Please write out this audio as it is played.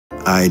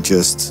I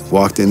just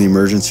walked in the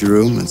emergency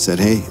room and said,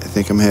 hey, I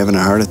think I'm having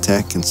a heart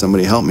attack. Can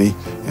somebody help me?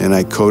 And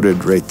I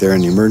coded right there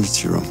in the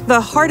emergency room. The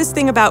hardest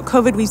thing about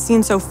COVID we've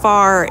seen so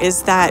far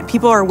is that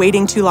people are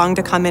waiting too long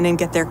to come in and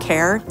get their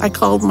care. I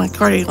called my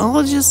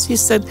cardiologist. He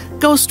said,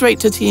 go straight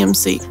to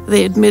TMC.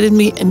 They admitted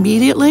me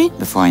immediately.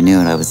 Before I knew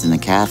it, I was in a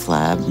cath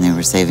lab, and they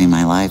were saving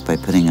my life by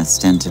putting a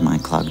stent in my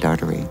clogged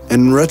artery.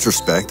 In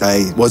retrospect,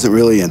 I wasn't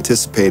really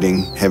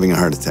anticipating having a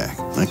heart attack.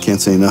 I can't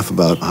say enough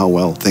about how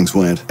well things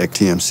went at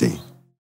TMC.